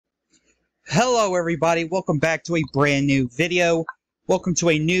Hello everybody, welcome back to a brand new video. Welcome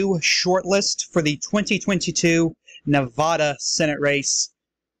to a new shortlist for the 2022 Nevada Senate race.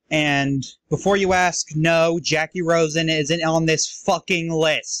 And before you ask, no, Jackie Rosen isn't on this fucking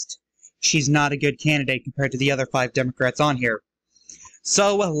list. She's not a good candidate compared to the other 5 Democrats on here.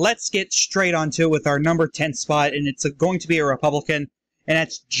 So let's get straight onto it with our number 10 spot, and it's going to be a Republican, and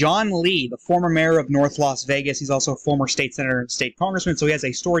that's John Lee, the former mayor of North Las Vegas. He's also a former state senator and state congressman, so he has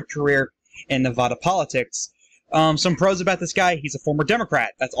a storied career in Nevada politics. Some pros about this guy: he's a former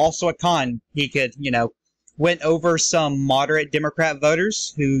Democrat. That's also a con. He could, went over some moderate Democrat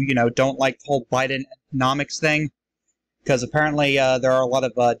voters who, don't like the whole Bidenomics thing, because apparently there are a lot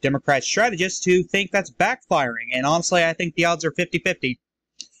of Democrat strategists who think that's backfiring, and honestly, I think the odds are 50-50.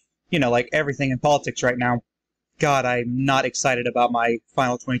 Like everything in politics right now. God, I'm not excited about my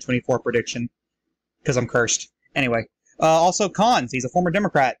final 2024 prediction, because I'm cursed. Anyway, also cons: he's a former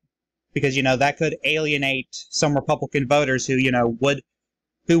Democrat. Because, that could alienate some Republican voters who, would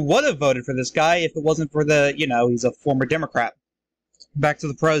have voted for this guy if it wasn't for the, he's a former Democrat. Back to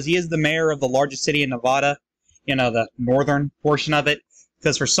the pros: he is the mayor of the largest city in Nevada, the northern portion of it.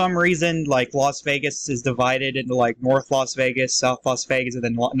 Because for some reason, Las Vegas is divided into, North Las Vegas, South Las Vegas, and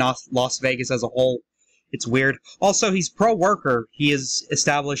then Las Vegas as a whole. It's weird. Also, he's pro-worker. He has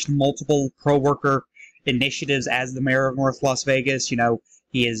established multiple pro-worker initiatives as the mayor of North Las Vegas,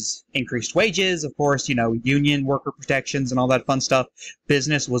 He has increased wages, of course, union worker protections and all that fun stuff.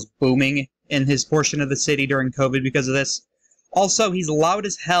 Business was booming in his portion of the city during COVID because of this. Also, he's loud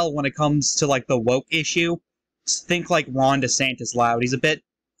as hell when it comes to, the woke issue. Think Ron DeSantis loud.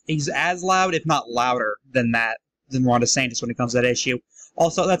 He's as loud, if not louder, than Ron DeSantis when it comes to that issue.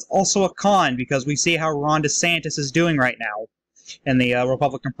 Also, that's also a con, because we see how Ron DeSantis is doing right now in the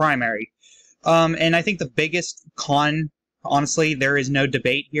Republican primary. And I think the biggest con, honestly, there is no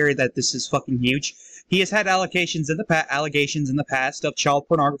debate here that this is fucking huge. He has had allegations in the past of child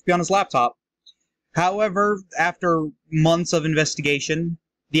pornography on his laptop. However, after months of investigation,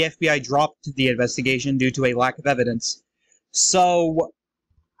 the FBI dropped the investigation due to a lack of evidence. So,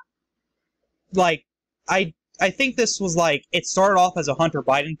 I think this was it started off as a Hunter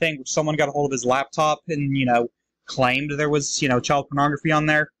Biden thing, where someone got a hold of his laptop and, claimed there was, child pornography on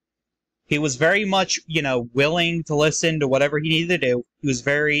there. He was very much, willing to listen to whatever he needed to do. He was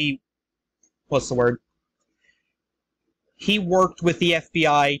very, He worked with the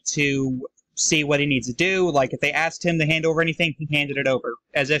FBI to see what he needs to do. If they asked him to hand over anything, he handed it over,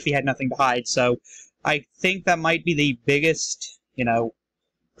 as if he had nothing to hide. So, I think that might be the biggest,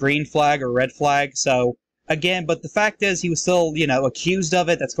 green flag or red flag. So, again, but the fact is, he was still, accused of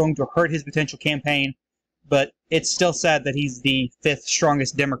it. That's going to hurt his potential campaign. But it's still sad that he's the 5th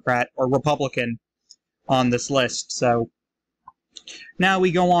strongest Democrat or Republican on this list. So now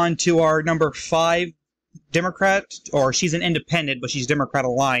we go on to our number 5 Democrat, or she's an independent, but she's Democrat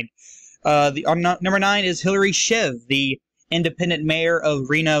aligned. Number 9 is Hillary Shiv, the independent mayor of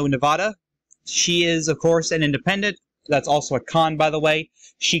Reno, Nevada. She is, of course, an independent. That's also a con, by the way.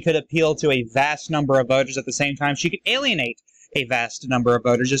 She could appeal to a vast number of voters at the same time. She could alienate a vast number of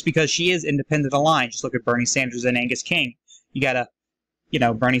voters just because she is independent aligned. Just look at Bernie Sanders and Angus King. You gotta,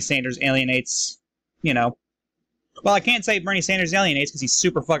 Bernie Sanders alienates, well, I can't say Bernie Sanders alienates because he's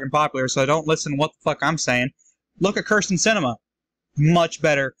super fucking popular, so don't listen to what the fuck I'm saying. Look at Kirsten Sinema. Much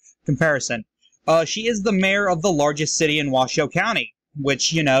better comparison. She is the mayor of the largest city in Washoe County,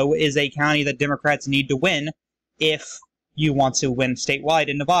 which, is a county that Democrats need to win if you want to win statewide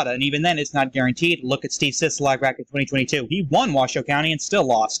in Nevada, and even then it's not guaranteed. Look at Steve Sisolak back in 2022. He won Washoe County and still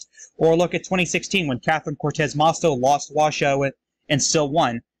lost. Or look at 2016 when Catherine Cortez Masto lost Washoe and still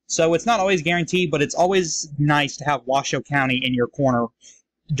won. So it's not always guaranteed, but it's always nice to have Washoe County in your corner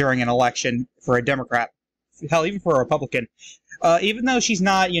during an election for a Democrat. Hell, even for a Republican. Even though she's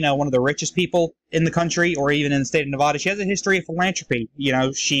not, one of the richest people in the country or even in the state of Nevada, she has a history of philanthropy.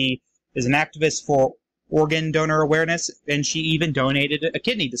 She is an activist for organ donor awareness, and she even donated a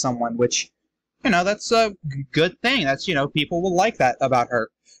kidney to someone, which, that's a good thing. That's, people will like that about her.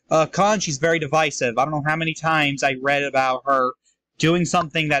 Con, she's very divisive. I don't know how many times I read about her doing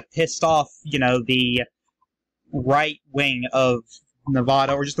something that pissed off, the right wing of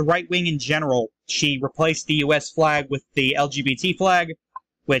Nevada, or just the right wing in general. She replaced the U.S. flag with the LGBT flag,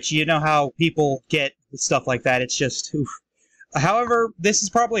 which, how people get with stuff like that. It's just, oof. However, this is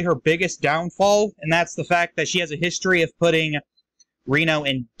probably her biggest downfall, and that's the fact that she has a history of putting Reno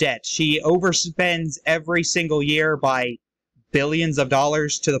in debt. She overspends every single year by billions of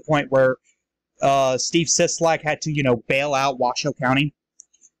dollars to the point where Steve Sisolak had to, bail out Washoe County.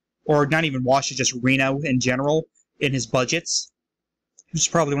 Or not even Washoe, just Reno in general, in his budgets. was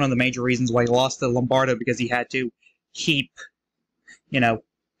probably one of the major reasons why he lost to Lombardo, because he had to keep,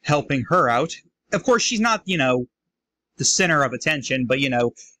 helping her out. Of course, she's not, the center of attention, but,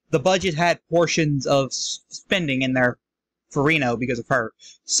 the budget had portions of spending in there for Reno because of her.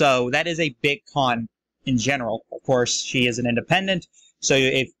 So that is a big con in general. Of course, she is an independent, so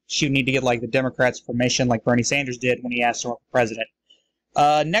if she would need to get, the Democrats' permission, like Bernie Sanders did when he asked to run for president.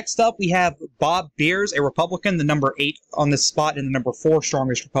 Next up, we have Bob Beers, a Republican, the number 8 on this spot, and the number 4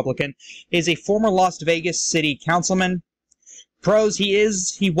 strongest Republican. Is a former Las Vegas city councilman. Pros,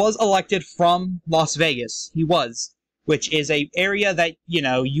 he was elected from Las Vegas. He was, which is a area that,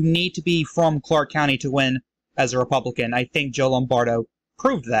 you need to be from Clark County to win as a Republican. I think Joe Lombardo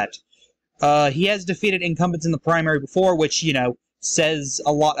proved that. He has defeated incumbents in the primary before, which, says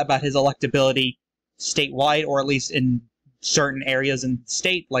a lot about his electability statewide, or at least in certain areas in the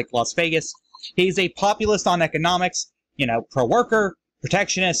state, like Las Vegas. He's a populist on economics, pro-worker,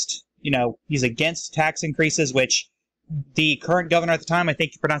 protectionist, he's against tax increases, which the current governor at the time, I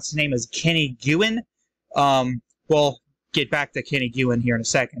think you pronounce his name as Kenny Guin. We'll get back to Kenny Guin here in a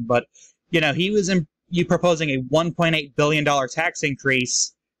second, but, he was proposing a $1.8 billion tax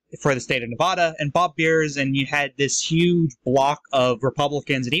increase for the state of Nevada, and Bob Beers, and you had this huge block of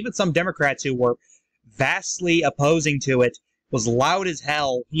Republicans and even some Democrats who were vastly opposing to it, was loud as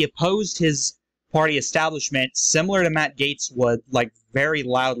hell. He opposed his party establishment, similar to Matt Gaetz would, very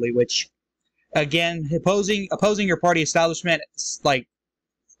loudly, which, again, opposing your party establishment,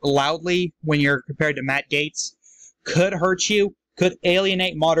 loudly when you're compared to Matt Gaetz, could hurt you, could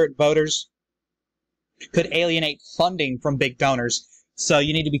alienate moderate voters, could alienate funding from big donors. So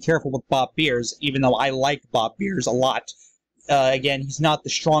you need to be careful with Bob Beers, even though I like Bob Beers a lot. Again, he's not the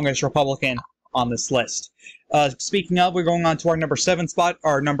strongest Republican on this list. Speaking of, we're going on to our number 7 spot,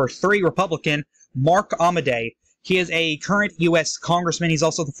 our number 3 Republican, Mark Amodei. He is a current U.S. congressman. He's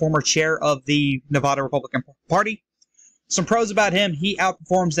also the former chair of the Nevada Republican Party. Some pros about him: he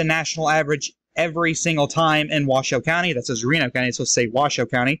outperforms the national average every single time in Washoe County. That says Reno County, it's supposed to say Washoe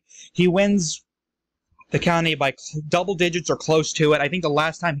County. He wins the county by double digits or close to it. I think the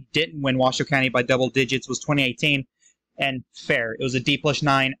last time he didn't win Washoe County by double digits was 2018, and fair. It was a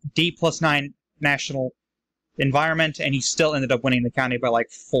D+9 national environment, and he still ended up winning the county by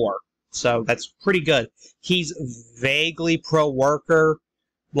 4. So that's pretty good. He's vaguely pro-worker,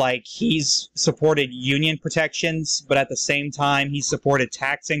 he's supported union protections, but at the same time, he supported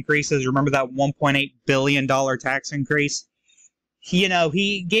tax increases. Remember that $1.8 billion tax increase?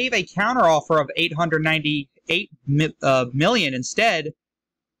 He gave a counteroffer of $898 million instead,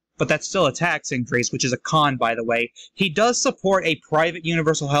 but that's still a tax increase, which is a con, by the way. He does support a private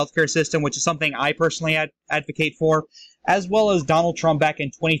universal healthcare system, which is something I personally advocate for, as well as Donald Trump back in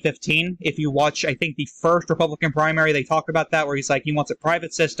 2015. If you watch, I think, the first Republican primary, they talk about that, where he's he wants a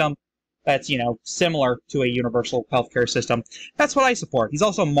private system that's, similar to a universal healthcare system. That's what I support. He's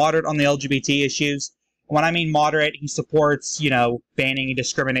also moderate on the LGBT issues. When I mean moderate, he supports, banning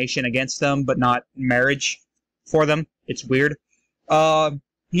discrimination against them, but not marriage for them. It's weird.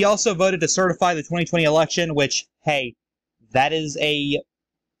 He also voted to certify the 2020 election, which, hey, that is a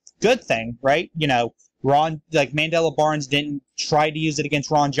good thing, right? Mandela Barnes didn't try to use it against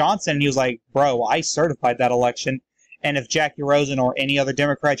Ron Johnson, and he was like, bro, I certified that election, and if Jackie Rosen or any other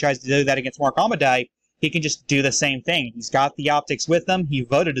Democrat tries to do that against Mark Amodei, he can just do the same thing. He's got the optics with him. He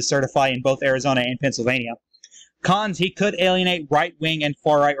voted to certify in both Arizona and Pennsylvania. Cons, he could alienate right-wing and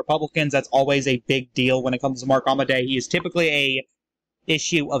far-right Republicans. That's always a big deal when it comes to Mark Amodei. He is typically a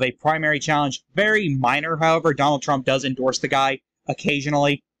issue of a primary challenge. Very minor, however. Donald Trump does endorse the guy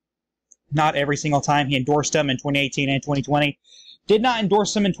occasionally. Not every single time. He endorsed him in 2018 and 2020. Did not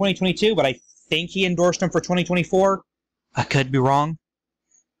endorse him in 2022, but I think he endorsed him for 2024. I could be wrong.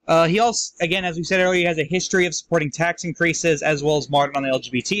 He also, again, as we said earlier, has a history of supporting tax increases as well as moderate on the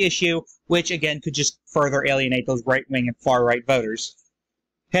LGBT issue, which, again, could just further alienate those right-wing and far-right voters.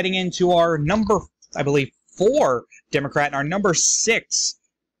 Heading into our number, I believe, 4 Democrat, and our number 6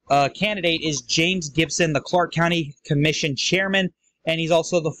 candidate is James Gibson, the Clark County Commission chairman, and he's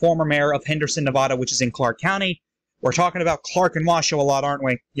also the former mayor of Henderson, Nevada, which is in Clark County. We're talking about Clark and Washoe a lot, aren't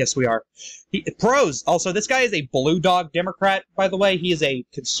we? Yes, we are. Pros. Also, this guy is a blue dog Democrat, by the way. He is a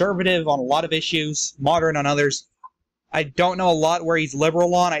conservative on a lot of issues, moderate on others. I don't know a lot where he's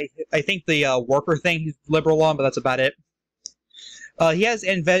liberal on. I think the worker thing he's liberal on, but that's about it.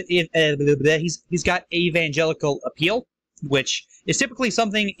 He's got evangelical appeal, which is typically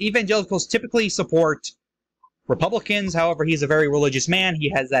something evangelicals typically support Republicans. However, he's a very religious man. He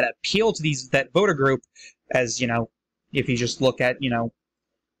has that appeal to that voter group, as, if you just look at,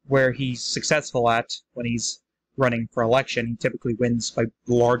 where he's successful at when he's running for election. He typically wins by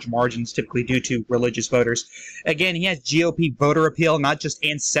large margins, typically due to religious voters. Again, he has GOP voter appeal, not just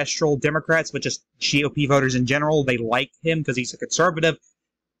ancestral Democrats, but just GOP voters in general. They like him because he's a conservative.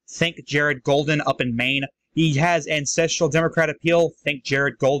 Think Jared Golden up in Maine. He has ancestral Democrat appeal. Think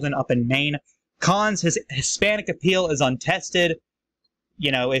Jared Golden up in Maine. Cons, his Hispanic appeal is untested.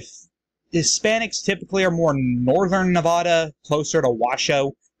 You know, if Hispanics typically are more northern Nevada, closer to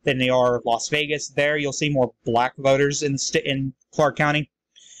Washoe than they are Las Vegas. There, you'll see more black voters in Clark County.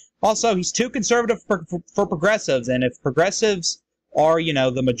 Also, he's too conservative for progressives, and if progressives are, you know,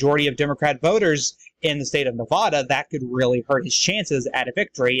 the majority of Democrat voters in the state of Nevada, that could really hurt his chances at a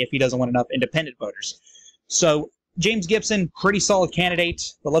victory if he doesn't win enough independent voters. So, James Gibson, pretty solid candidate,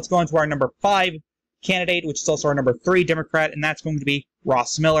 but let's go into our number 5 candidate, which is also our number 3 Democrat, and that's going to be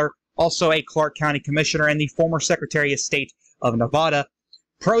Ross Miller, also a Clark County commissioner and the former Secretary of State of Nevada.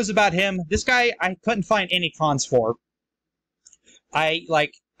 Pros about him, this guy I couldn't find any cons for.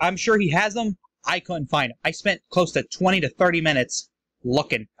 I'm sure he has them, I couldn't find it. I spent close to 20 to 30 minutes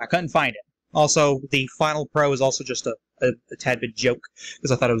looking. I couldn't find it. Also, the final pro is also just a tad bit joke,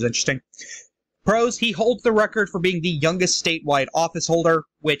 because I thought it was interesting. Pros, he holds the record for being the youngest statewide office holder,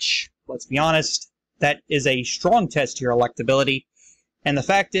 which, let's be honest, that is a strong test to your electability. And the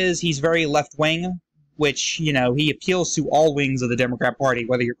fact is, he's very left-wing, which, you know, he appeals to all wings of the Democrat Party.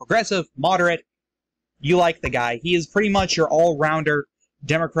 Whether you're progressive, moderate, you like the guy. He is pretty much your all-rounder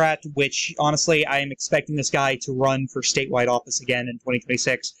Democrat, which, honestly, I am expecting this guy to run for statewide office again in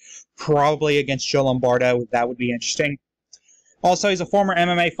 2026. Probably against Joe Lombardo. That would be interesting. Also, he's a former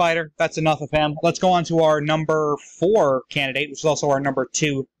MMA fighter. That's enough of him. Let's go on to our number 4 candidate, which is also our number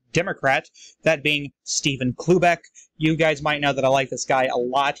 2 Democrat, that being Stephen Klubeck. You guys might know that I like this guy a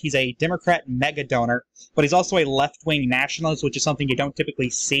lot. He's a Democrat mega donor, but he's also a left-wing nationalist, which is something you don't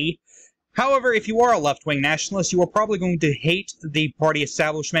typically see. However, if you are a left-wing nationalist, you are probably going to hate the party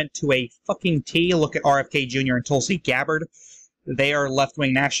establishment to a fucking T. Look at RFK Jr. and Tulsi Gabbard. They are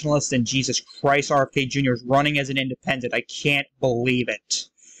left-wing nationalists, and Jesus Christ, RFK Jr. is running as an independent. I can't believe it.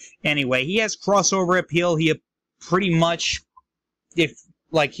 Anyway, he has crossover appeal. He pretty much,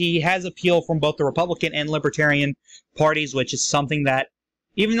 he has appeal from both the Republican and Libertarian parties, which is something that,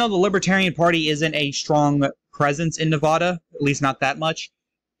 even though the Libertarian Party isn't a strong presence in Nevada, at least not that much,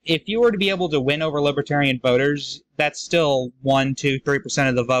 if you were to be able to win over Libertarian voters, that's still 1, 2, 3%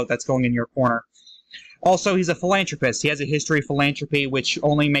 of the vote that's going in your corner. Also, he's a philanthropist. He has a history of philanthropy, which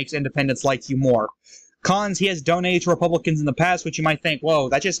only makes independents like you more. Cons, he has donated to Republicans in the past, which you might think, whoa,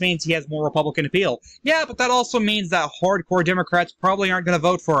 that just means he has more Republican appeal. Yeah, but that also means that hardcore Democrats probably aren't going to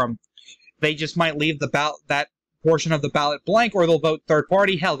vote for him. They just might leave that portion of the ballot blank, or they'll vote third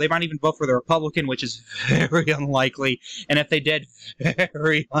party. Hell, they might even vote for the Republican, which is very unlikely. And if they did,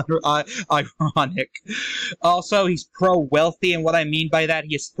 very ironic. Also, he's pro-wealthy, and what I mean by that,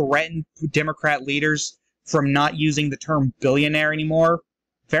 he has threatened Democrat leaders from not using the term billionaire anymore.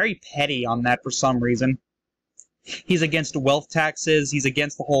 Very petty on that for some reason. He's against wealth taxes. He's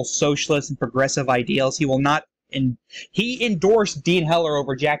against the whole socialist and progressive ideals. He will not... He endorsed Dean Heller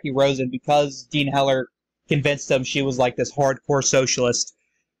over Jackie Rosen because Dean Heller convinced him she was like this hardcore socialist.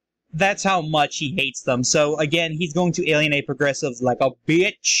 That's how much he hates them. So, again, he's going to alienate progressives like a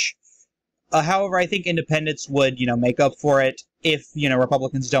bitch. However, I think independents would, make up for it if,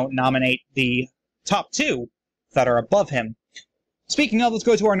 Republicans don't nominate the top 2 that are above him. Speaking of, let's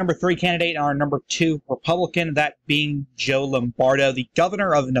go to our number 3 candidate and our number 2 Republican, that being Joe Lombardo, the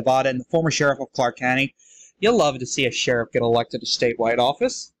governor of Nevada and the former sheriff of Clark County. You'll love to see a sheriff get elected to statewide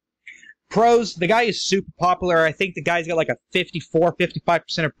office. Pros, the guy is super popular. I think the guy's got like a 54,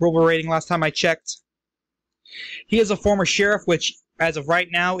 55% approval rating last time I checked. He is a former sheriff, which, as of right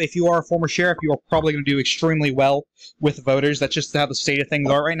now, if you are a former sheriff, you are probably going to do extremely well with voters. That's just how the state of things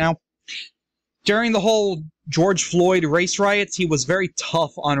are right now. During the whole George Floyd race riots, he was very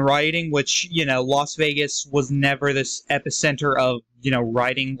tough on rioting, which, Las Vegas was never this epicenter of,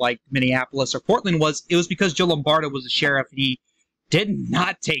 rioting like Minneapolis or Portland was. It was because Joe Lombardo was a sheriff. He did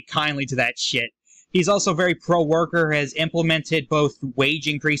not take kindly to that shit. He's also very pro-worker, has implemented both wage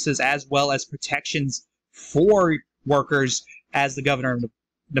increases as well as protections for workers as the governor of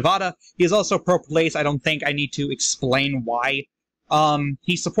Nevada. He is also pro-police. I don't think I need to explain why.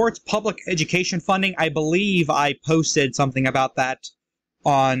 He supports public education funding. I believe I posted something about that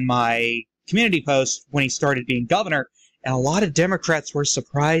on my community post when he started being governor, and a lot of Democrats were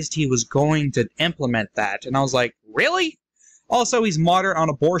surprised he was going to implement that. And I was like, really? Also, he's moderate on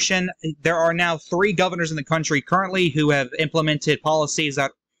abortion. There are now 3 governors in the country currently who have implemented policies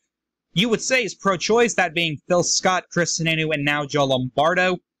that you would say is pro-choice, that being Phil Scott, Chris Sununu, and now Joe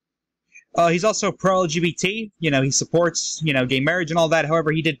Lombardo. He's also pro-LGBT. He supports, gay marriage and all that.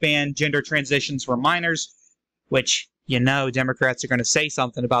 However, he did ban gender transitions for minors, which, Democrats are going to say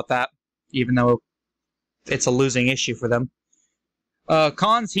something about that, even though it's a losing issue for them.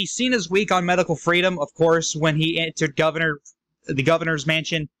 Cons, he's seen as weak on medical freedom. Of course, when he entered the governor's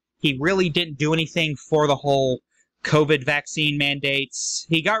mansion, he really didn't do anything for the whole COVID vaccine mandates.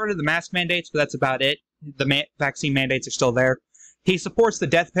 He got rid of the mask mandates, but that's about it. The vaccine mandates are still there. He supports the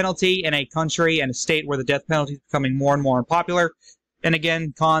death penalty in a country and a state where the death penalty is becoming more and more unpopular. And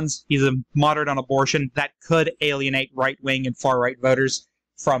again, cons, he's a moderate on abortion. That could alienate right-wing and far-right voters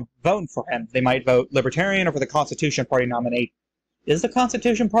from voting for him. They might vote Libertarian or for the Constitution Party nominee. Is the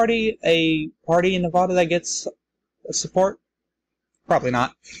Constitution Party a party in Nevada that gets support? Probably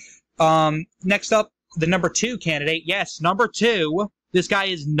not. Next up, the number 2 candidate. Yes, number 2. This guy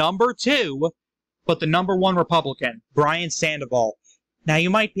is number 2, but the number 1 Republican, Brian Sandoval. Now, you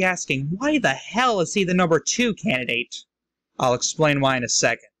might be asking, why the hell is he the number 2 candidate? I'll explain why in a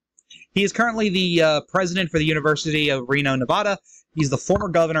second. He is currently the president for the University of Reno, Nevada. He's the former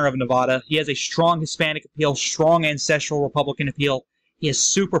governor of Nevada. He has a strong Hispanic appeal, strong ancestral Republican appeal. He is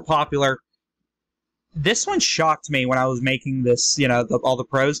super popular. This one shocked me when I was making this, all the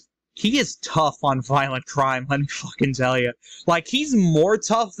pros. He is tough on violent crime, let me fucking tell you. Like, he's more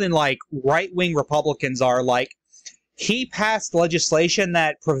tough than, right-wing Republicans are. Like, he passed legislation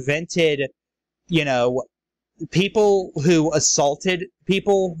that prevented, people who assaulted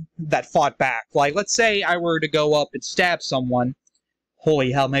people that fought back. Like, let's say I were to go up and stab someone.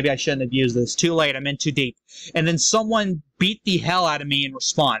 Holy hell, maybe I shouldn't have used this. Too late, I'm in too deep. And then someone beat the hell out of me in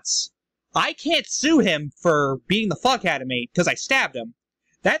response. I can't sue him for beating the fuck out of me because I stabbed him.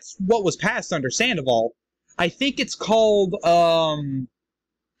 That's what was passed under Sandoval. I think it's called,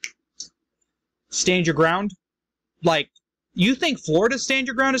 Stand Your Ground. Like, you think Florida's Stand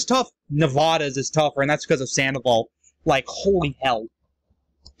Your Ground is tough? Nevada's is tougher, and that's because of Sandoval. Like, holy hell.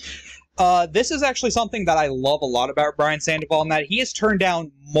 This is actually something that I love a lot about Brian Sandoval, in that he has turned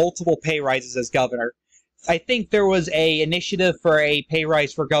down multiple pay rises as governor. I think there was a initiative for a pay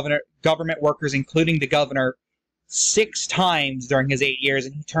rise for government workers, including the governor, 6 times during his 8 years,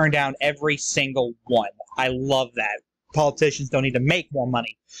 and he turned down every single one. I love that. Politicians don't need to make more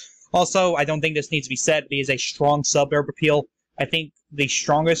money. Also, I don't think this needs to be said, but he has a strong suburb appeal. I think the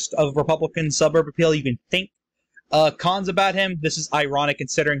strongest of Republican suburb appeal you can think. Cons about him, this is ironic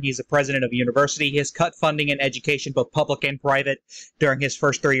considering he's the president of a university. He has cut funding in education, both public and private, during his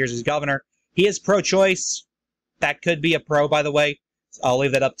first 3 years as governor. He is pro-choice. That could be a pro, by the way. I'll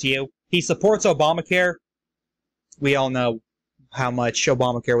leave that up to you. He supports Obamacare. We all know how much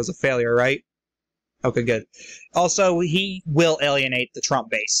Obamacare was a failure, right? Okay, good. Also, he will alienate the Trump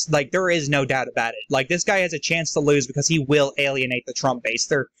base. Like, there is no doubt about it. Like, this guy has a chance to lose because he will alienate the Trump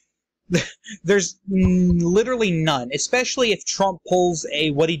base. There's literally none, especially if Trump pulls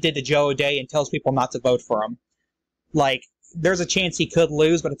what he did to Joe O'Dea and tells people not to vote for him. Like, there's a chance he could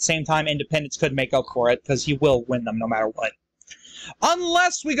lose, but at the same time, independents could make up for it because he will win them no matter what.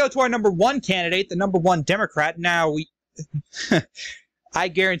 Unless we go to our number 1 candidate, the number 1 Democrat. Now, I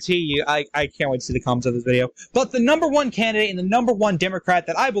guarantee you, I can't wait to see the comments of this video. But the number 1 candidate and the number 1 Democrat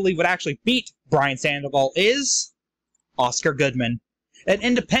that I believe would actually beat Brian Sandoval is Oscar Goodman. An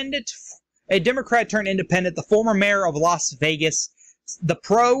independent, a Democrat turned independent, the former mayor of Las Vegas. The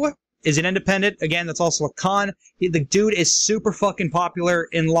pro is an independent. Again, that's also a con. The dude is super fucking popular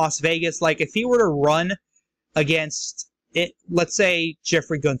in Las Vegas. Like, if he were to run against, let's say,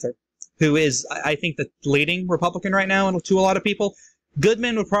 Jeffrey Gunter, who is, I think, the leading Republican right now to a lot of people,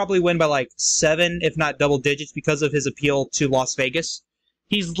 Goodman would probably win by 7, if not double digits, because of his appeal to Las Vegas.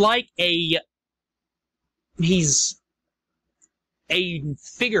 He's a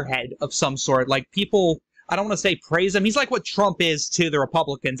figurehead of some sort. Like, people, I don't want to say praise him. He's like what Trump is to the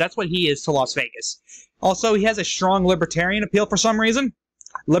Republicans. That's what he is to Las Vegas. Also, he has a strong libertarian appeal for some reason.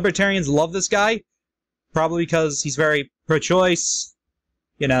 Libertarians love this guy, probably because he's very pro-choice,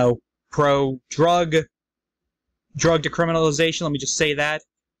 pro-drug, drug decriminalization, let me just say that.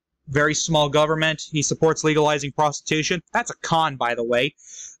 Very small government. He supports legalizing prostitution. That's a con, by the way.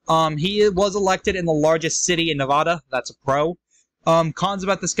 He was elected in the largest city in Nevada. That's a pro. Cons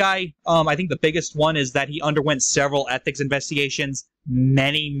about this guy, I think the biggest one is that he underwent several ethics investigations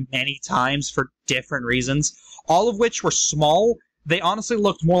many, many times for different reasons, all of which were small. They honestly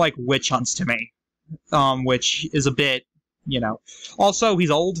looked more like witch hunts to me, which is a bit, Also, he's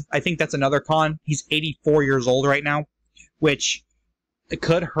old. I think that's another con. He's 84 years old right now, which it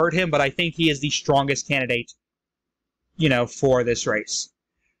could hurt him, but I think he is the strongest candidate, for this race.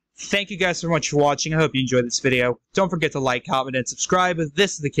 Thank you guys so much for watching. I hope you enjoyed this video. Don't forget to like, comment, and subscribe.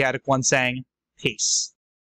 This is the Chaotic One saying, peace.